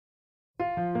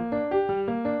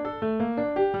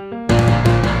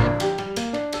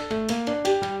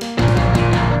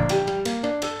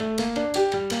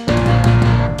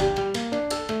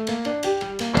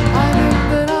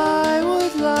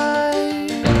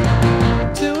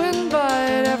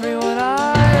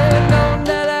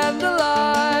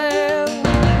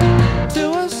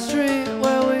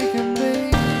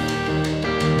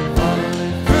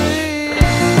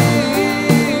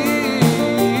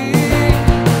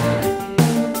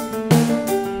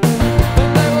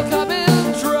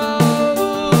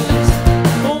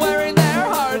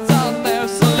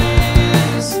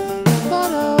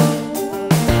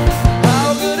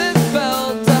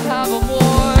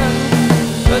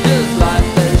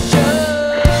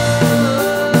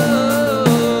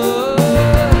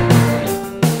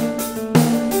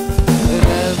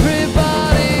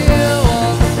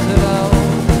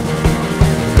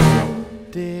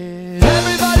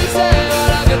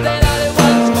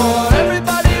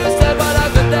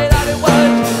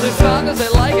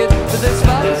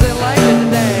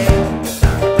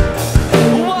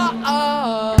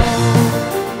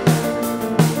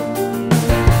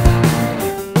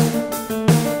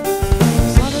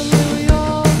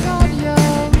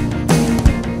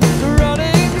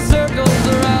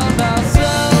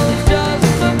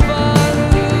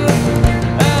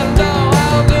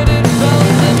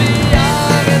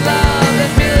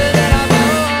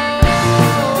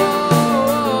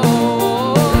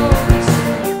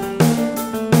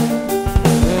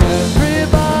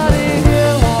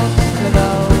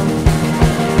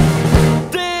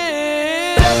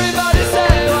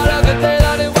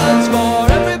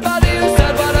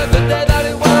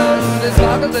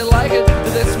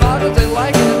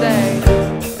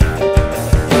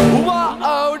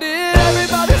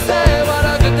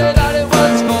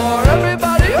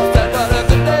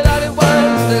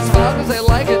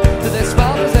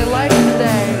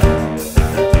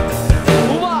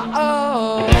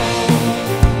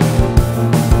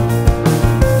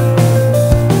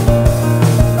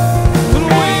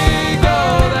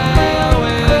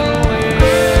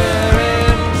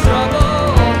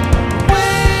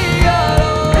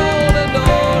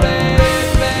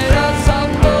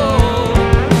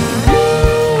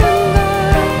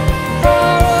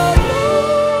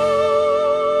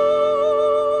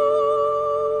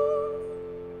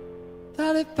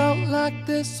it felt like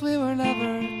this we were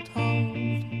never told.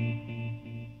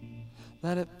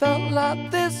 That it felt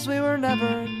like this we were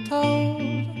never told.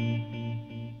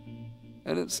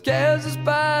 And it scares us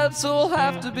bad, so we'll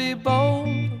have to be bold.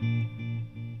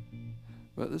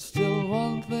 But there's still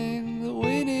one thing that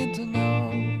we need to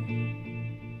know.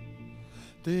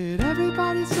 Did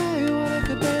everybody say what a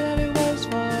good day that it was?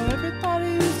 For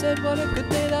everybody who said what a good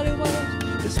day that it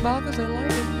was, they smile cause they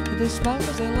like it, but they smile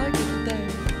cause they like it today.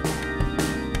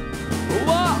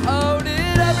 Whoa,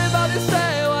 did everybody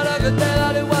say what a good day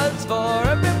that it was? For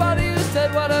everybody who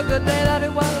said what a good day that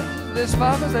it was, they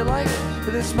smile cause they like it,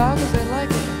 but they smile cause they like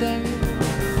it today.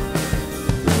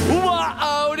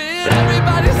 Whoa, did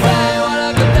everybody say what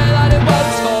a good day that it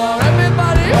was? For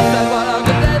everybody who said what a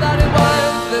good day that it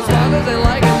was, they smile cause they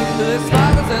like it, but they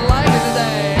smile cause they like it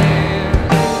today.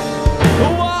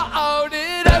 Whoa,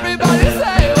 did everybody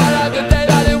say what a good day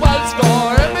that it was?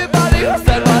 For everybody who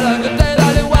said what a good day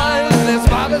that it was, they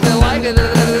smile cause they like it,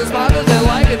 they smile cause they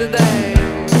like it today.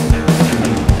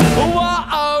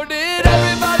 Whoa, did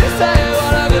everybody say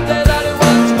what a good day that it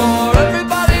was? For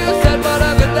everybody who said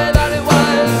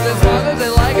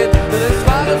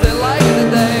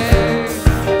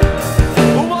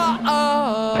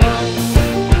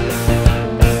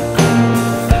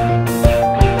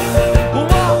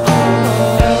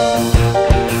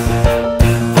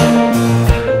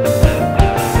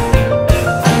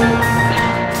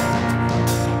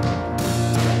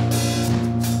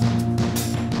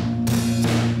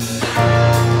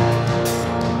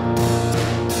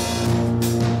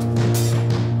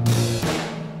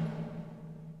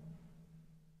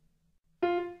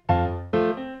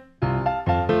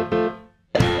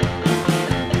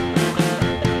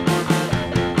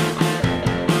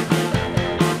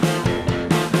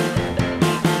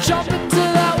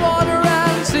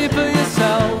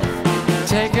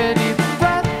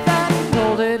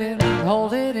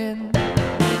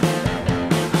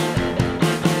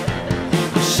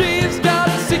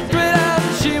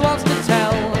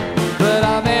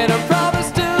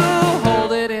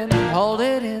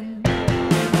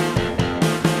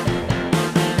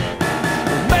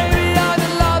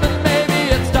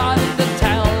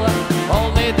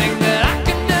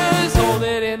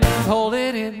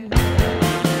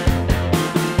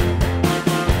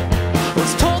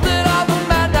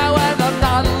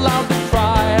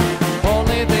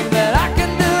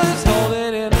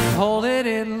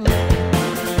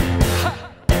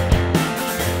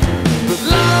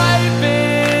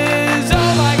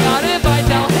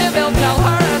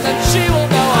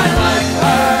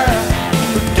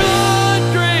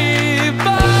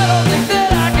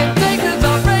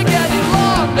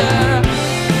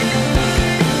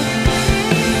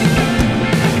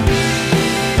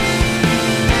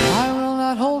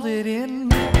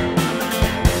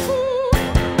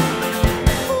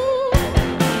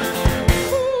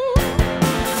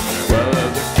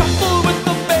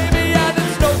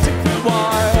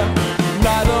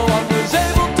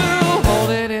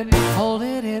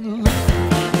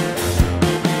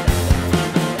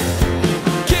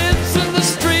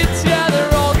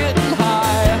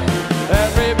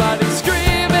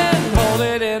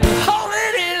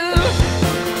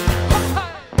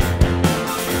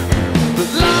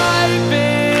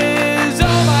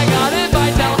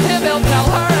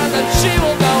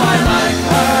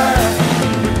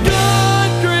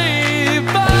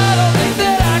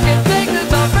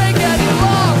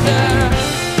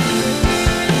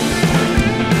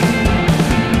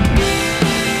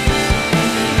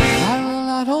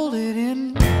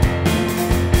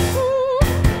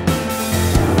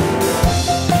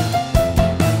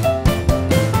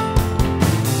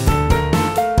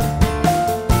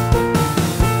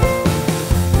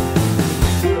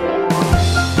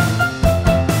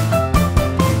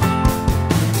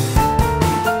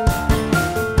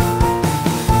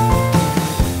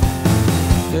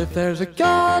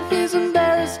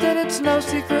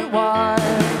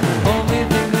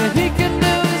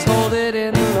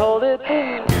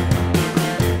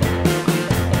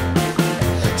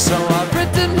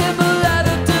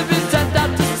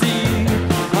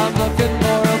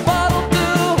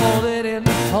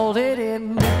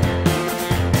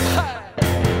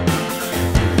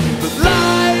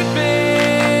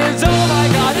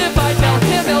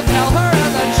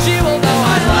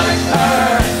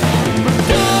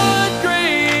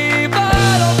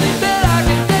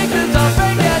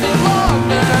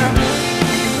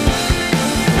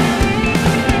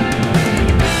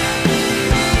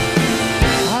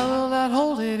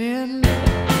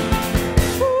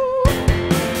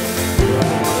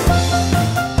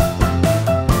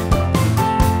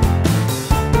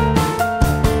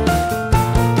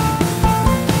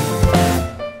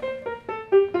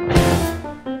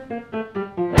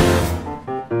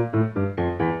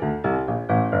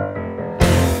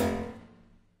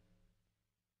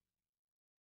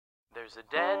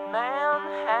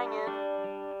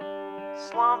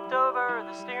slumped over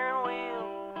the steering wheel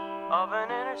of an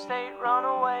interstate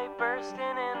runaway, bursting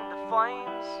into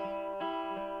flames.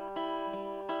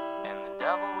 And the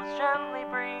devil was gently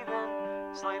breathing,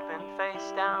 sleeping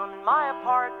face down in my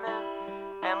apartment.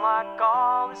 And like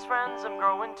all his friends, I'm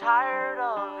growing tired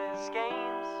of his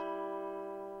games.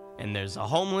 And there's a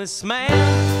homeless man,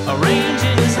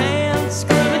 arranging his hands,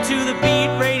 screaming to the beat,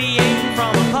 radiating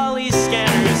from a police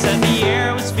scanner, who said the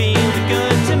air was feeling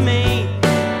good to me,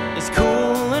 as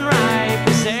cool and ripe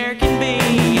as there can be.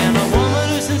 And a woman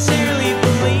who sincerely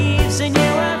believes in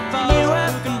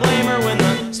UFOs, who can blame her when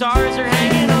the stars are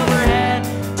hanging overhead,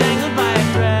 tangled by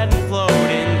a thread and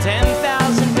floating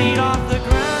 10,000 feet off the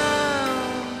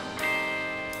ground.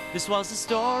 This was the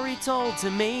story told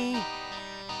to me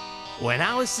when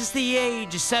I was just the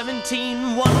age of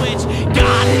 17, one which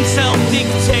God himself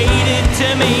dictated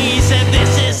to me. He said,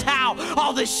 this is how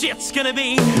all this shit's gonna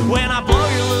be when I blow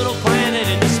your little planet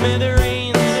into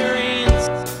smithereens.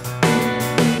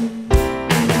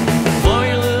 Blow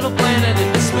your little planet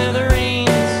into smithereens.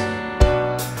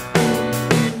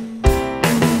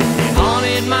 It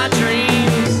haunted my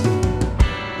dreams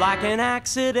like an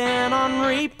accident on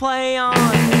replay on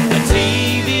a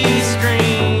TV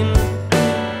screen.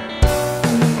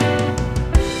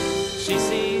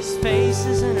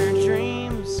 Faces in her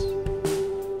dreams,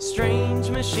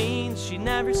 strange machines she'd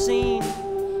never seen,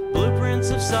 blueprints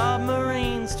of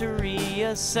submarines to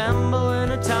reassemble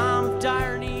in a time of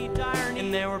dire need.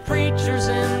 And there were preachers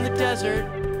in the desert,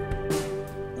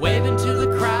 waving to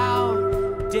the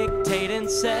crowd, dictating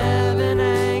 7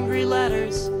 angry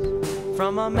letters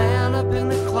from a man up in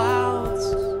the clouds.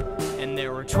 And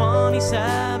there were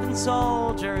 27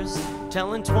 soldiers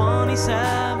telling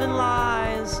 27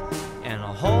 lies, and a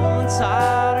hole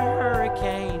inside a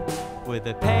hurricane with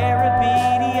a pair of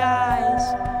beady eyes,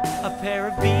 a pair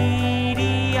of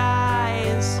beady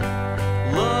eyes,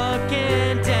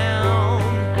 looking down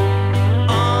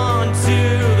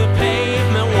onto the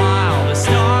pavement while the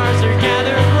stars are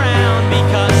gathered round,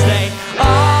 because they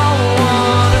all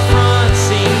want a front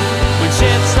seat when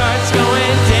shit starts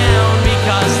going down,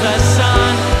 because the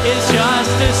sun is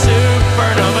just a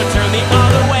supernova turned the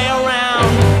other way around.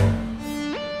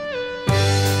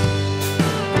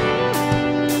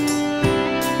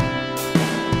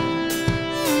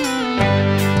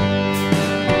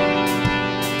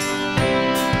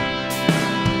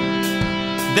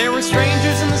 There were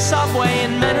strangers in the subway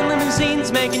and men in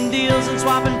limousines making deals and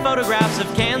swapping photographs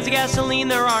of cans of gasoline.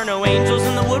 There are no angels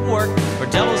in the woodwork or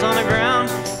devils on the ground.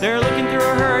 They're looking through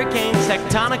a hurricane,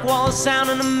 tectonic wall of sound,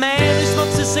 and a man who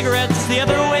smokes his cigarettes the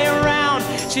other way around.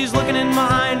 She's looking in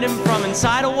behind him from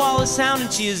inside a wall of sound,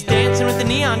 and she is dancing with the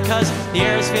neon, cause the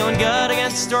air is feeling good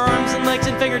against her arms and legs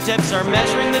and fingertips are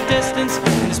measuring the distance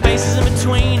and the spaces in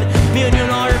between me and you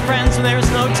and all your friends, when there is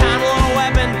no time to load a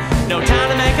weapon, no time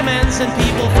to make amends, and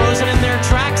people frozen in their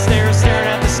tracks. They're staring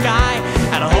at the sky,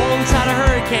 at a hole inside a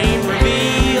hurricane,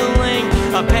 revealing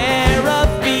a pair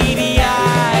of beady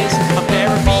eyes, a pair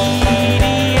of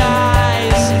beady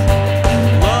eyes,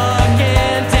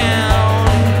 looking down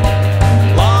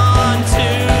onto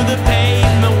the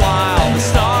pavement while the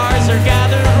stars are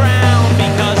gathered round,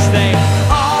 because they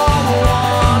all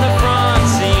want a front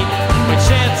seat when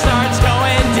shit starts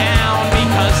going down,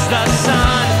 because the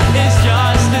sun is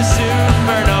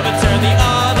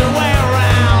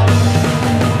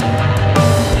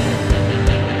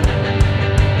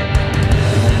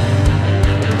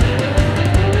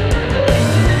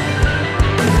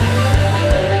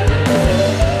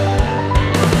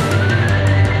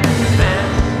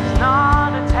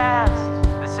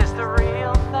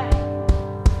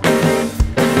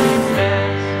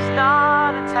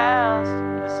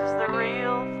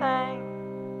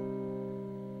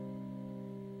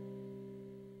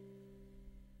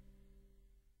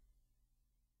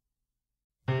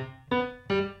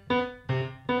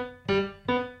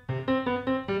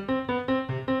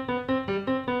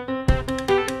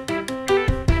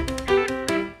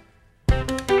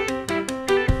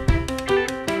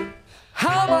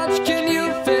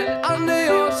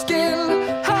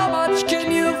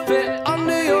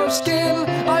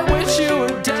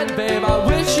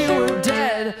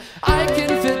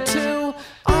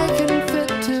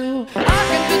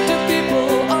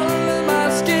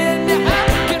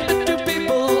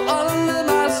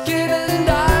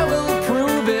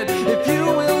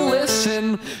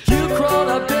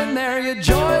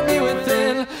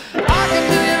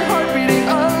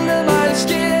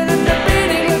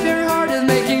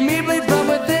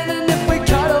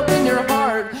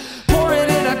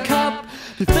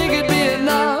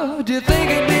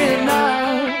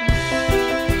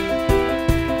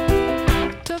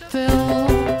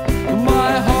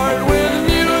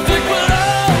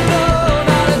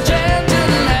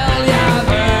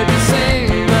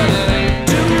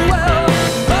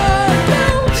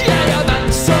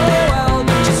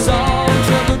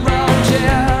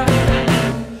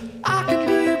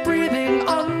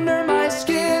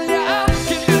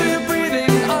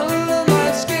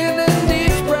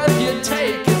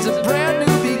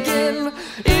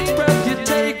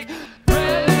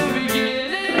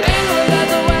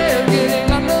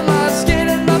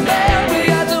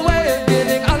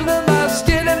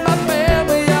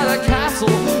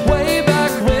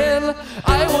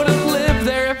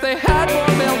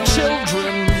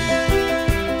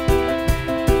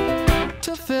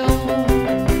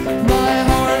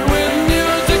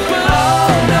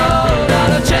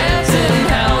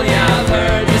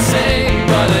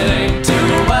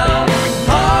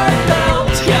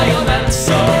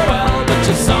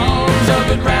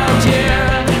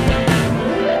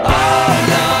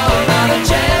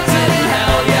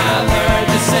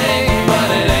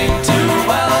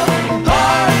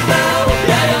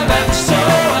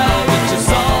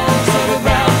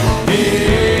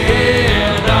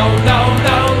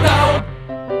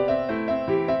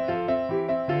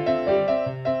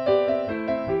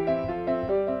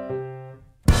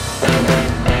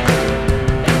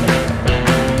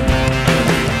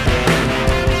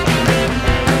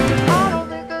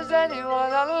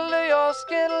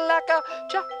skin like a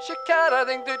Cheshire cat. I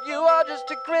think that you are just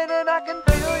a grin, and I can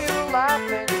feel you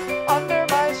laughing under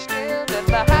my skin, and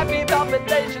the happy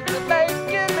palpitations are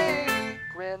making me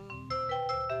grin.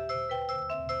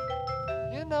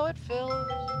 You know it fills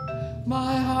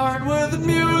my heart with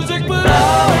music, but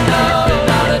oh no,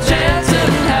 not a chance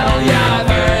in hell. Yeah, I've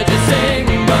heard you sing,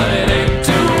 but it ain't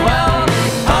too well.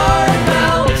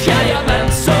 Heartfelt, yeah, you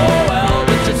meant so well,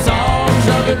 but your songs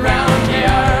of it round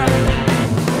here.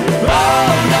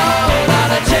 Oh no, not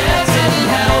a chance in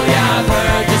hell. Yeah, I've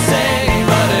heard you sing,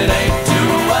 but it ain't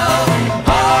too well.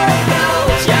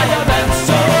 Heartfelt, yeah, you meant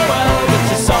so well, but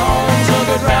your songs of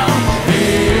it round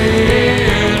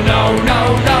here. No, no,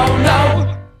 no, no.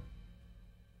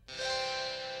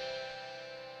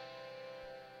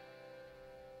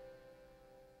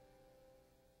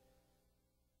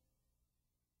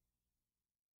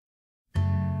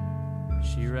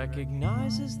 She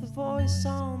recognizes the voice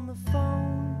on the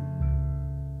phone,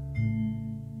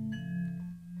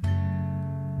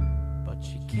 but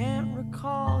she can't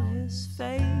recall his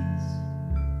face.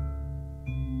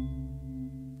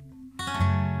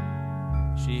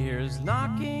 She hears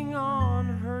knocking on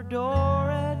her door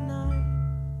at night,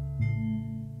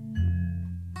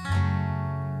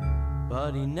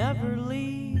 but he never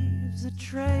leaves a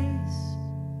trace.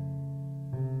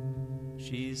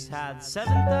 She's had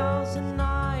 7,000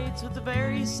 nights with the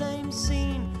very same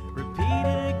scene,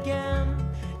 repeated again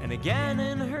and again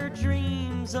in her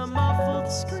dreams. A muffled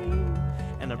scream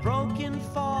and a broken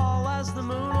fall as the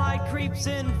moonlight creeps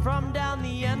in from down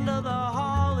the end of the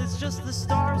hall. It's just the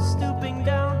stars stooping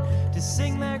down to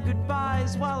sing their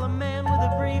goodbyes, while a man with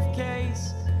a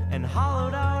briefcase and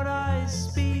hollowed out eyes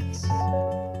speaks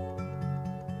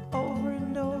over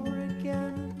and over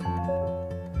again.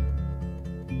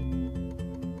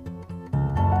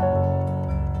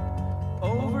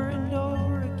 Over and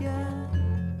over again.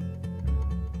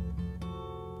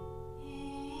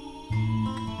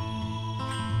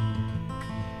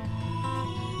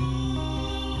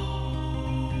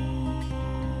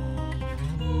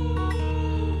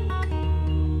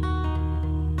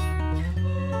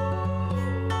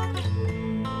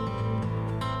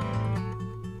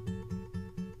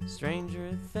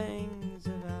 Stranger things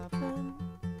have happened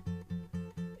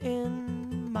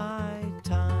in my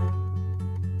time.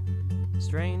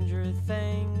 Stranger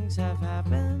things have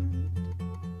happened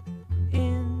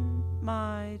in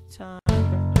my time.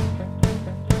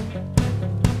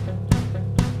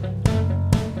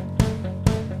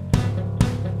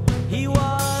 He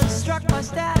was struck by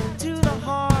stab to the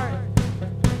heart,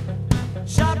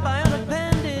 shot by an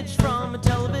appendage from a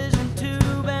television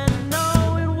tube, and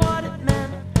knowing what it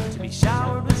meant to be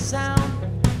showered with sound,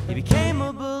 he became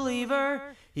a believer.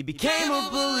 He became a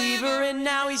believer, and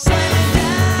now he's slamming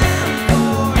down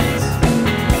chords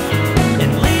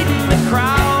and leading the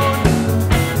crowd.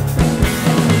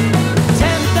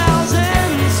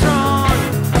 10,000 strong,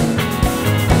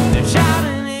 they're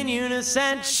shouting in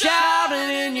unison, shouting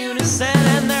in unison,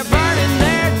 and they're burning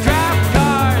their draft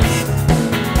cards,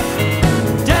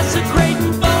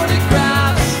 desecrating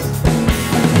photographs,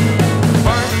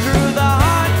 burned through the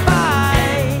heart by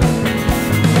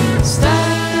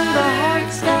static through the heart,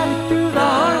 static through the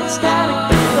heart, static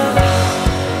through the heart.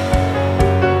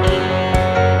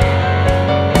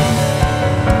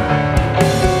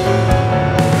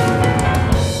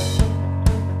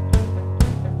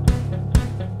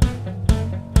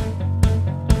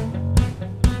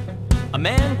 A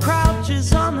man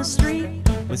crouches on the street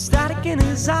with static in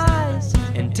his eyes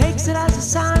and takes it as a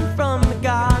sign from the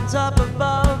gods up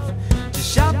above to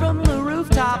shout from the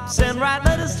rooftops and write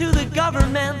letters to the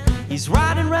government. He's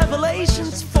writing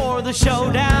revelations for the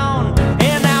showdown,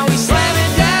 and now he's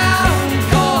slamming down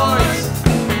chords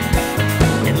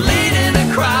and leading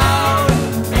a crowd.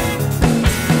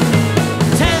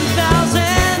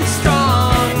 10,000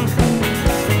 strong,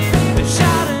 they're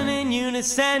shouting in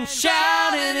unison,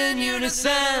 shouting in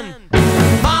unison.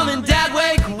 Mom and Dad,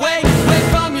 wake, wake, wake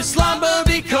from your slumber,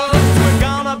 because we're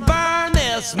gonna burn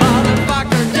this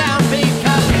motherfucker down.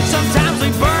 Because sometimes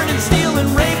we burn and steal and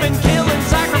rape and kill and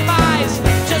sacrifice,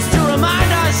 just to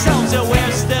remind ourselves that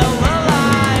we're still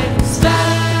alive.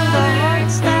 Static through the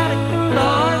heart, static through the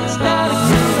heart, static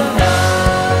through the heart.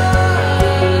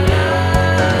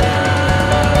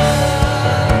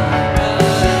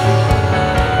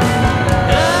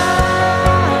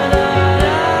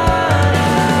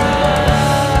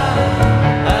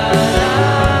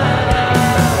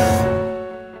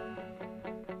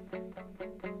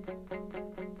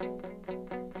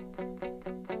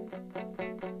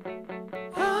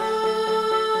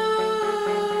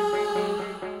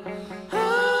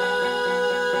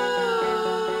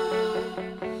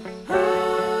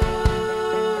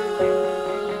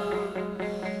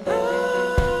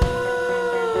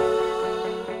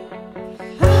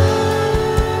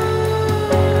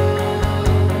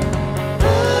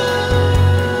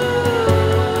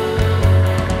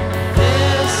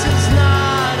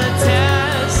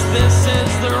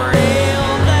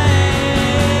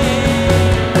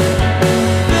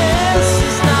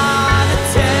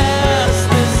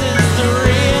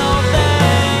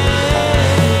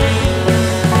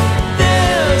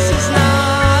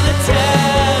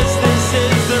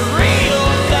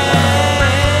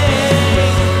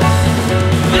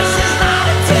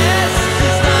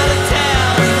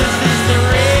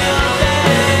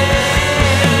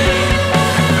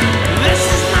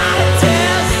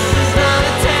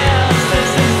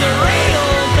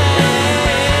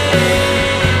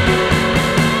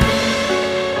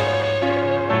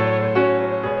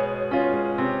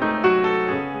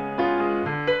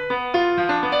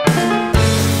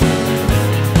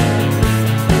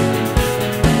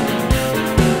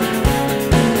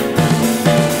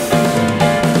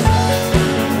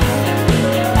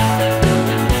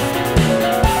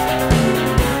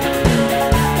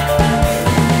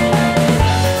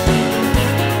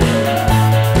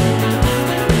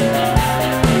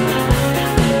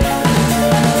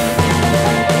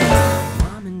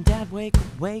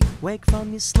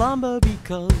 slumber,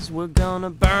 because we're gonna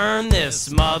burn this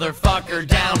motherfucker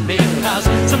down. Because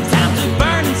sometimes we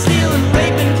burn and steal and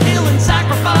rape and kill and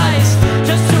sacrifice,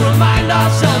 just to remind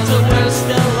ourselves that we're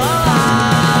still alive.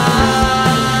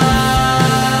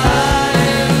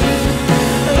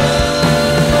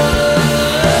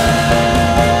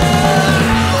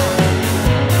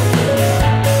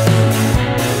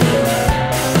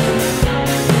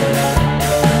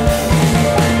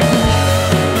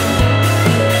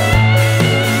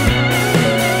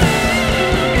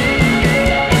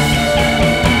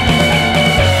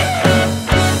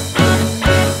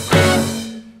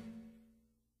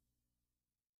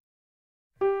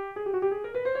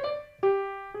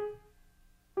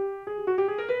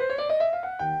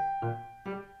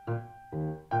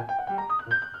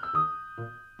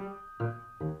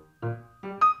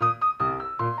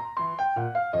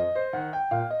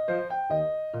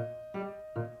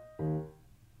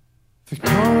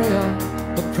 Victoria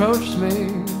approached me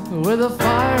with a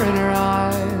fire in her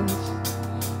eyes,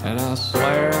 and I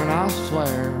swear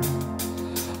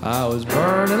I was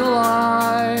burning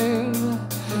alive.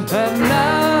 And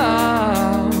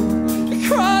now the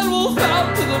crying wolf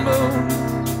out to the moon.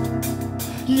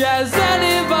 Yeah, is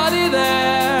anybody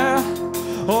there,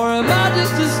 or am I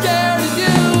just as scared as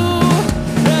you?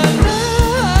 And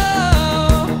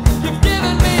now you've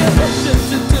given me a mission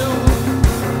to do.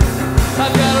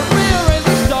 I've got to rearrange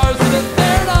the stars so that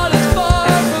they're not as far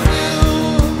from you.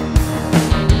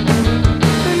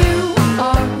 You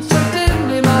are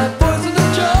certainly my poison of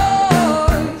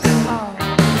choice.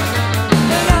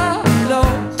 And I know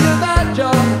you've had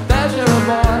your fair share of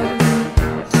boys,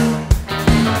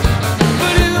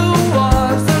 but you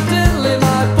are certainly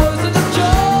my poison of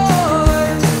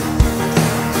choice.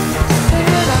 And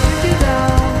when I pick you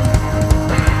down,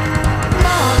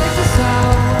 my heart makes a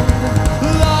sound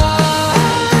like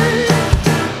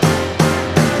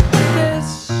this.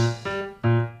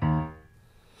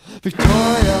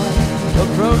 Victoria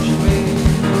approached me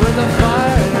with a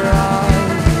fire in her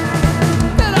eyes,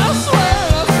 and I swear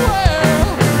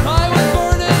I was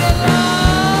burning alive.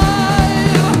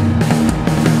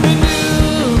 And you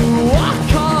are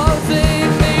causing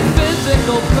me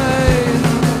physical pain.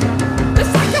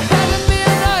 It's like you're handing me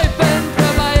a knife and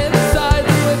cut my inside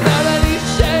without any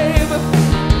shame.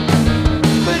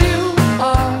 But you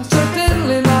are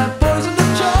certainly my poison of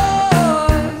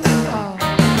choice.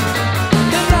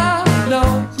 And I know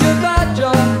you've had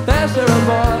your fair share of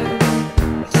boys,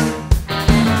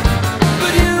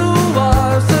 but you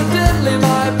are certainly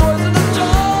my poison of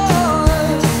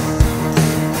choice.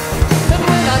 And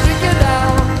when I drink you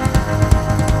down,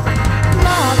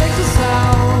 my heart makes a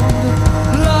sound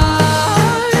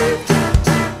like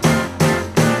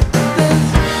this.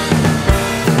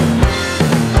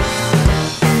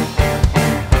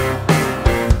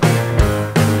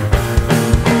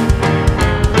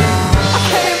 I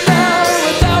came there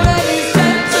without any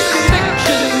sense of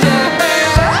conviction, yeah.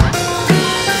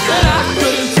 And I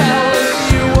couldn't tell if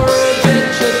you were a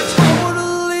bitch or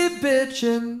totally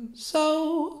bitchin'. So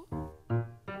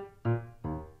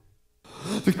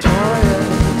Victoria's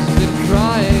been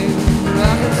crying,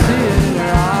 I can see it in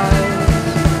her eyes.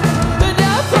 And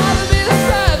now part of me is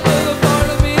sad, but a part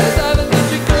of me is having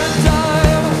such a good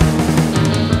time.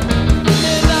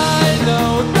 And I know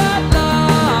that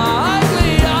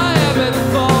likely I have been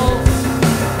false.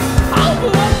 Oh,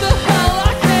 but what the hell,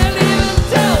 I can't even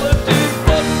tell if she's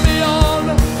putting me on.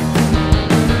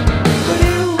 But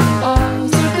you are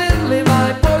certainly my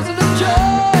poison of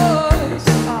choice.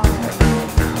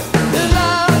 And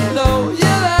I know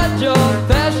you've had your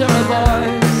fair share of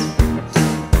boys,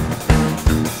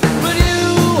 but you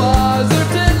are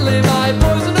certainly my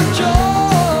poison of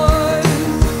choice.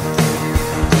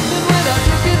 And when I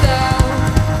drink you down,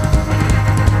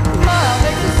 my heart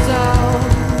makes a sound.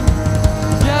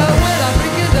 Yeah, when I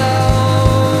drink you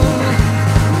down,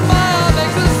 my heart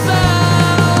makes a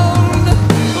sound.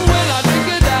 When I drink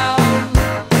you down,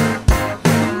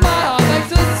 my heart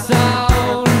makes a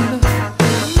sound.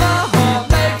 My heart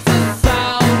makes a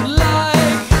sound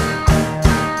like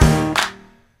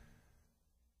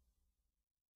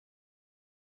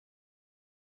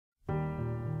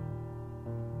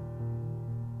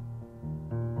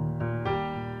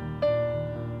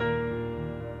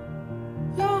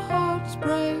your heart's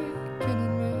breaking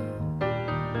in me,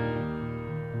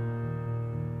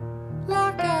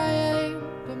 like I ain't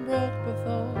been broke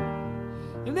before.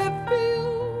 And it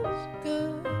feels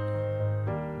good,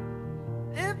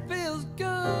 it feels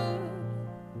good,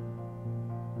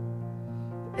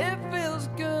 it feels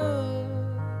good.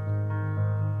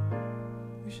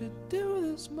 We should do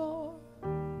this more.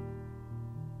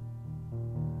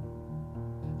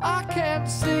 I can't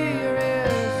see your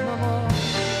ears no more.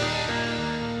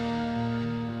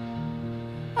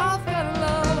 I fell in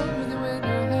love with you when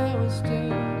your hair was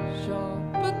still short,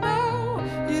 but now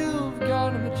you've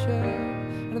gone and matured,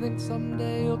 and I think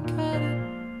someday you'll cut it.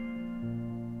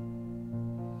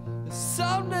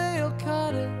 Someday you'll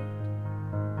cut it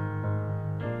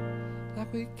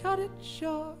like we cut it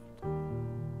short.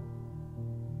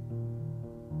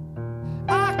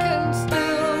 I can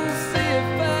still see your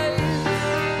face,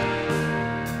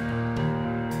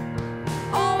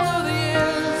 although the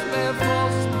years may have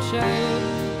forced some change.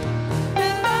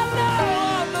 And I know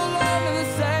I'm no longer the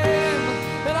same,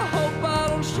 and I hope I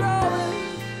don't show it.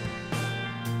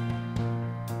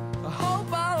 I hope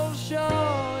I don't show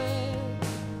it,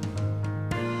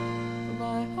 but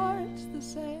my heart's the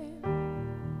same.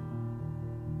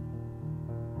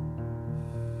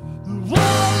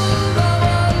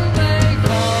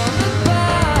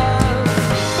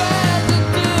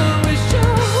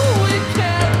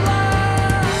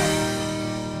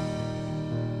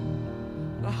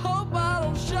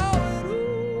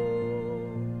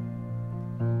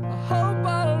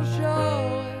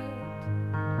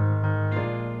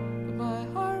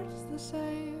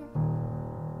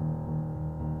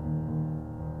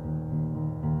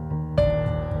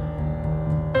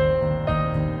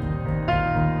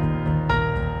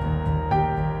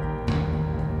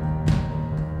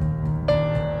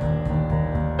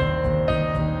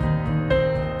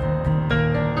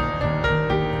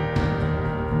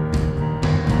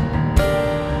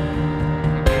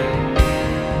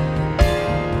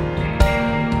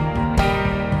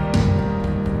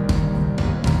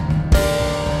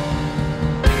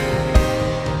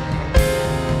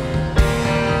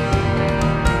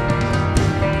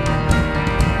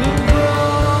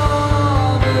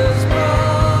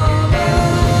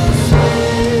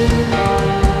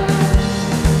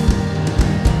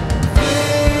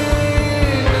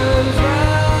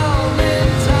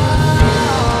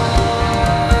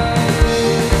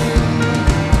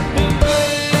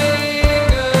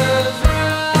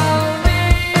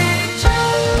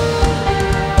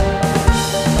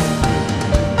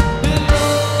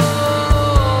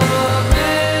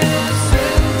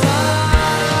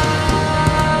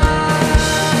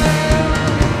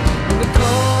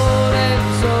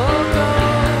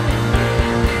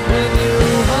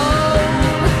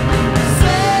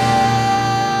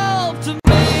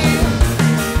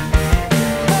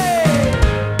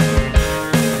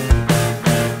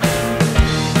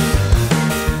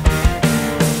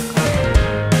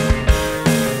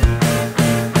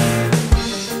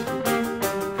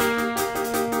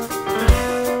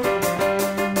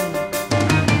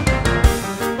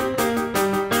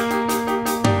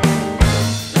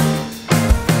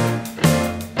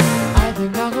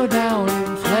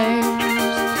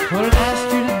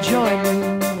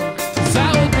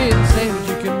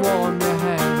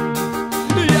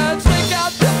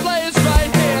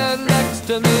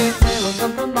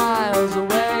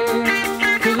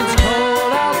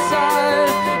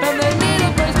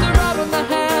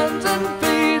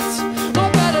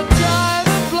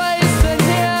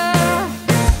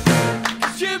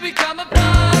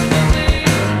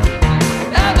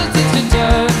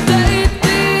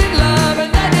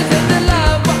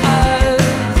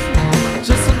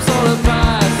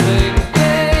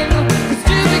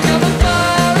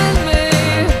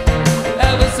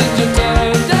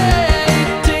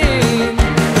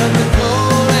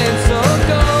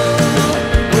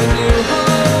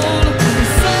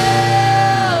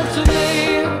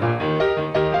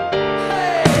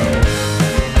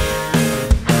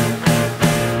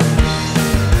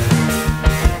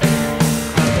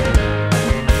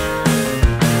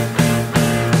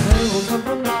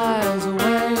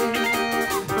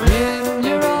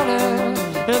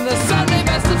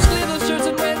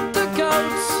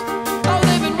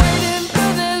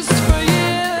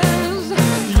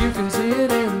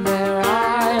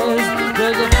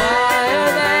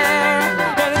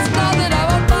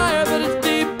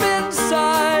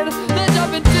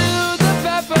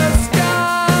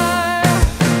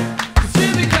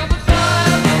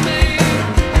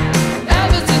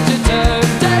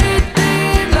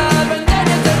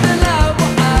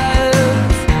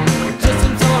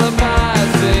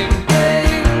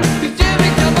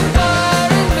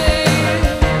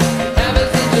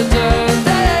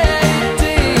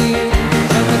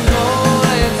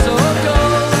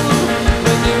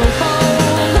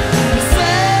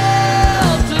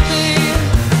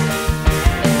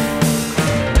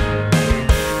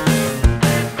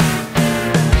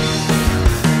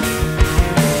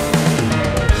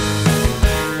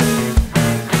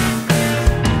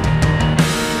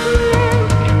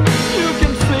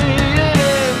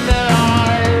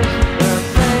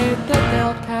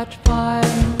 catch fire.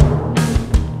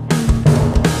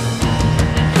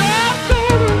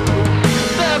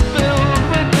 They're filled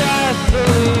with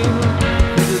gasoline,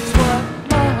 'cause it's what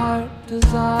my heart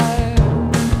desires.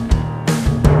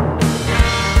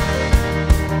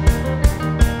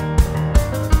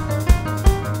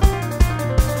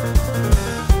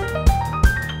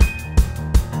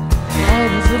 All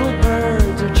these little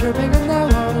birds are chirping in their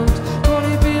world,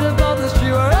 20 feet above the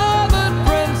street where Evan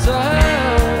princess.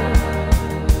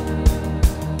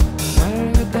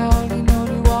 Wearing it down, you know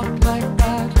we walk like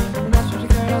that. We're not supposed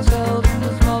to carry ourselves in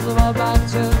the smells of our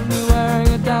backs. And we wearing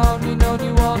it down, you know we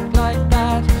walk like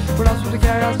that. We're not supposed to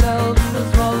carry ourselves in the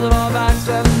smells of our backs.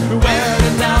 And we wearing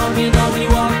it down, you know we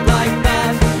walk like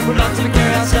that. We're not supposed to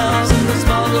carry ourselves in the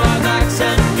smells of our backs.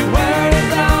 And we wearing it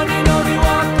down, you know we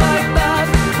walk like that.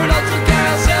 We're not supposed to carry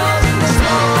ourselves in the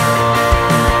smells of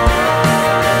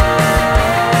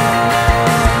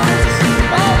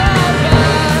our backs.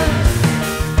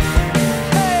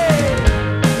 Hey!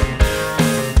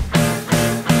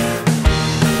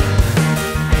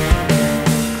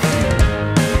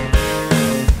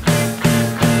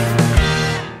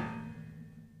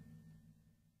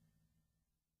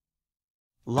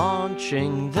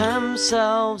 Launching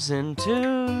themselves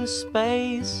into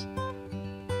space,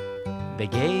 they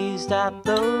gazed at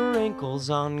the wrinkles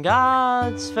on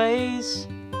God's face,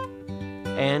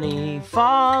 and He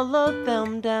followed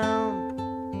them down.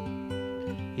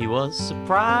 He was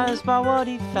surprised by what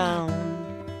he found.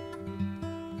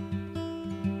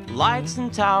 Lights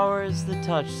and towers that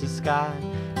touched the sky,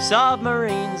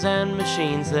 submarines and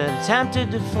machines that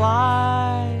attempted to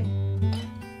fly.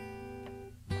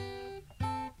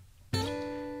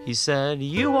 He said,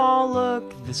 "You all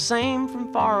look the same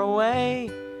from far away,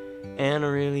 and I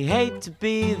really hate to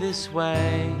be this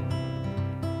way.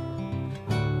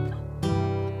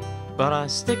 But I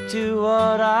stick to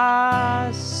what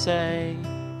I say,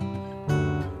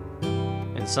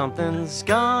 and something's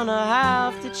gonna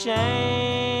have to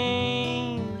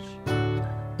change.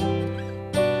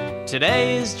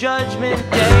 Today is Judgment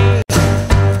Day."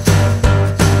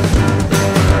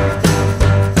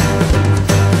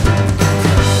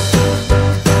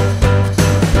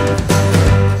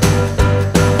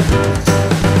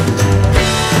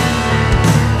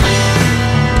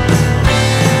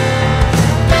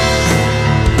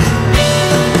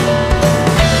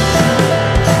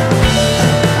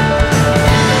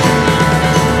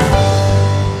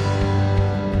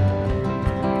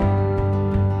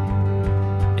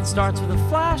 Starts with a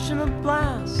flash and a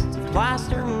blast of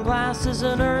plaster and glass as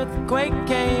an earthquake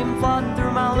came flooding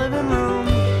through my living room.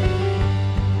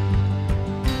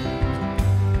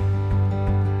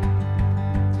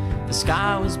 The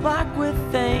sky was black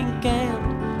with ink,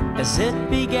 and as it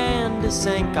began to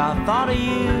sink, I thought of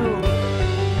you.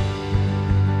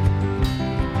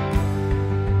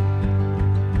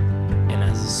 And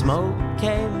as the smoke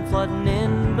came flooding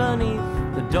in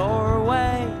beneath the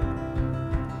doorway,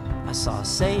 I saw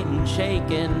Satan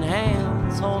shaking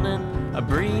hands, holding a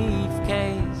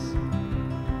briefcase,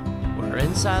 where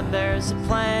inside there's a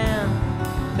plan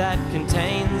that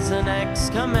contains the next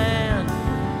command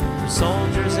for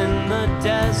soldiers in the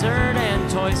desert and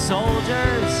toy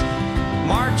soldiers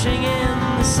marching in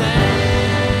the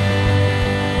sand.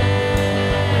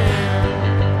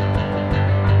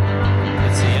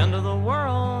 It's the end of the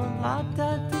world. La,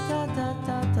 da, da, da, da,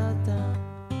 da, da, da.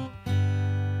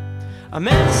 I'm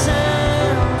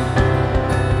innocent,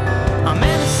 I'm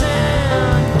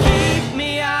innocent, keep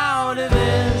me out of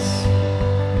this.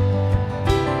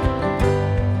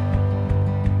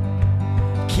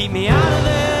 Keep me out of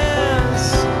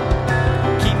this,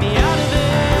 keep me out of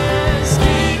this,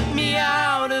 keep me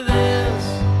out of this.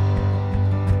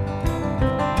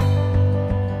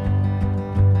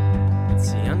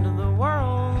 It's the end of the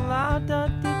world, la da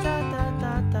da da da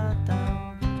da da da.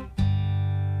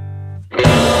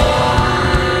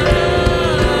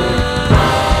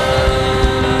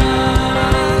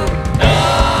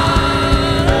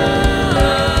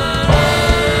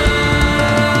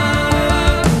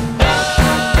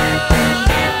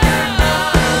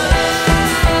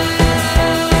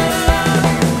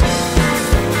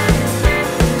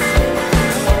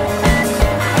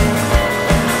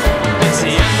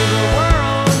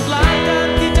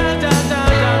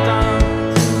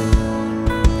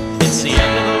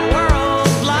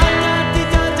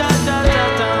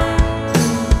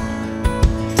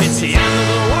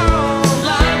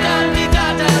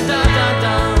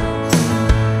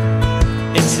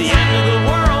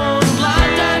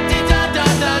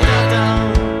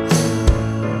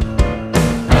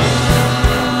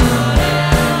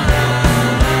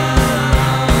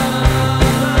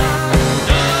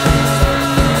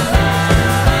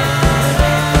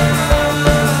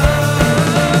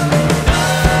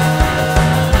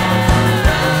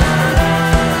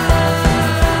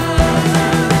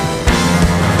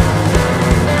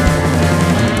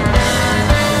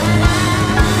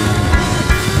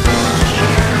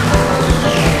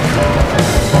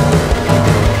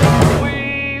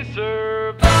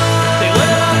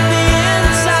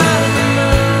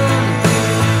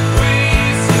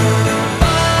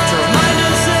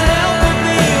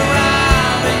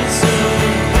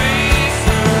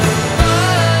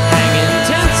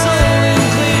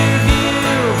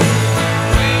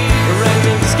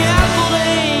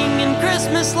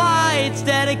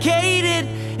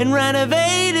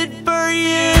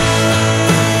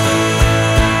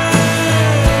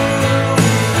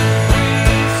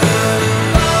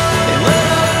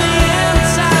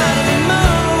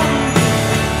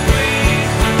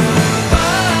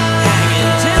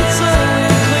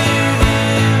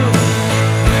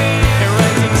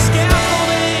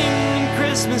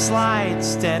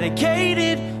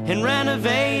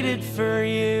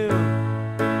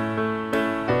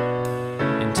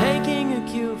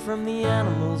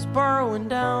 burrowing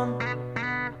down.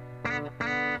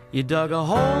 You dug a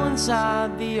hole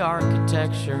inside the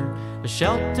architecture, a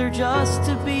shelter just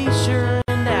to be sure.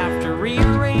 And after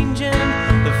rearranging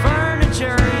the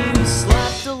furniture, you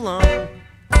slept alone.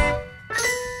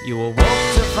 You awoke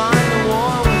to find the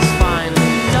war was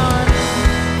finally done.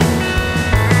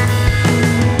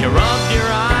 You rubbed your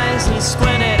eyes and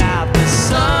squinted at the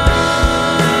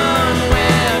sun,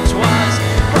 which was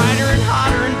brighter and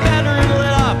hotter and better and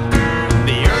lit up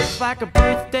the earth like a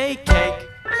birthday cake.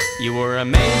 You were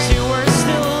amazed you were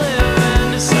still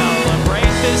living to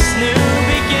celebrate this new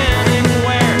beginning,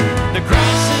 where the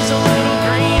grass is a little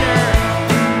greener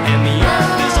and the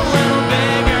earth is a little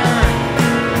bigger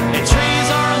and trees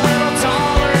are a little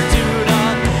taller due to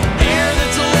air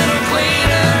that's a little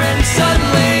cleaner. And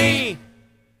suddenly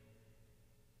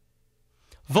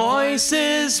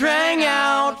voices rang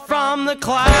out from the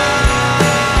clouds,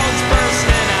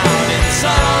 bursting out in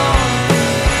song,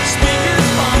 speakers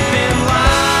pumping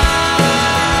loud.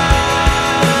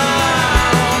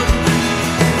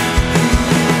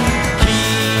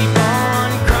 Keep on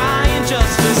crying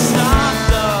just to stop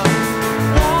the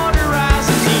water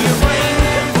rising to your brain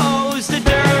composed to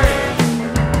dirt.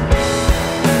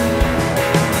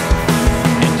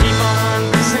 And keep on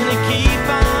listening to keep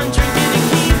on drinking and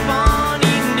keep on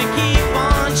eating to keep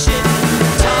on shitting.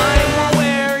 Time will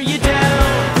wear you down.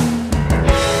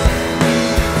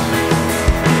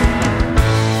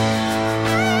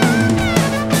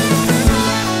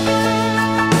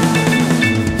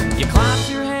 You clapped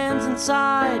your hands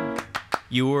inside.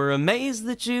 You were amazed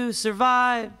that you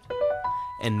survived.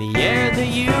 And the air that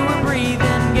you were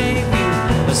breathing gave you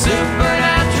a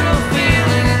supernatural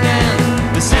feeling again.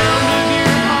 The sound of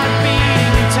your heart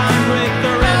beating in time with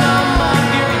the rhythm of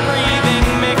your breathing,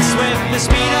 mixed with the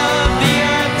speed of the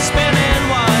earth spinning,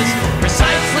 was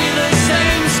precisely the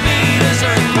same speed as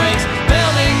earthquakes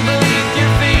building beneath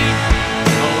your feet,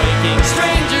 awaking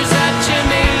strangers that you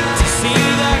meet to see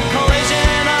the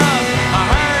collision of a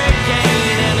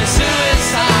hurricane and a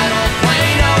suicidal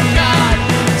plane. Oh God,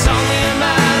 it's only a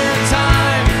matter of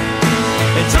time.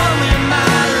 It's only a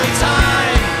matter of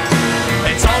time.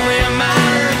 It's only a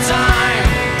matter of time.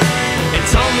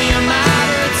 It's only a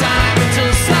matter of time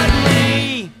until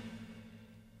suddenly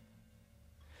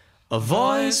a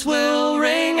voice will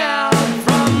ring out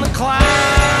from the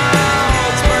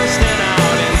clouds, bursting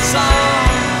out in song,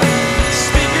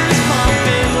 speakers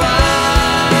pumping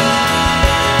loud.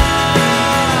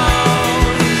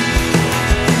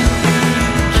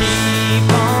 Keep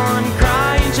on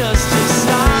crying just to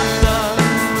stop the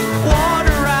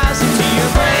water rising to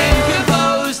your brain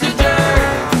composed to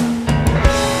dirt.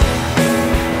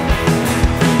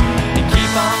 And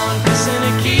keep on kissing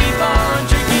and keep on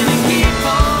drinking and keep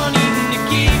on eating to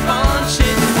keep on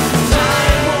shitting.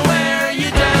 Time will wear you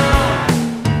down.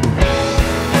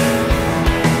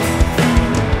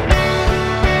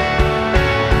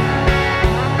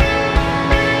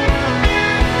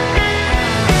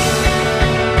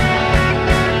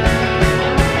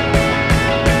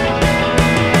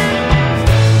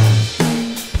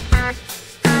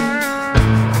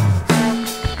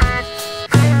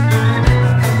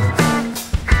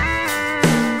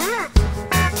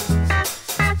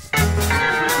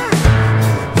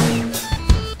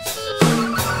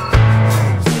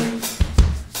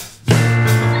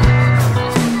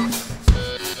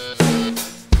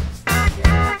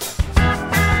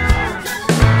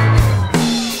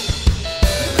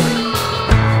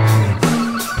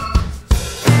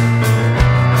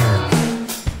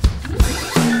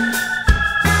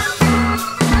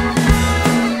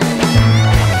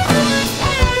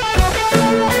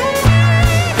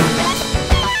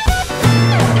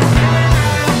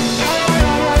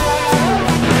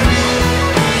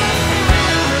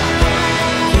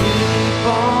 Keep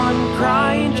on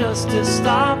crying just to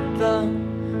stop the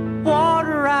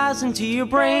water rising to your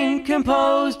brain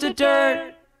composed to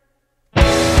dirt. And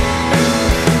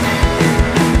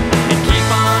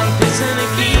keep on kissing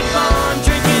and keep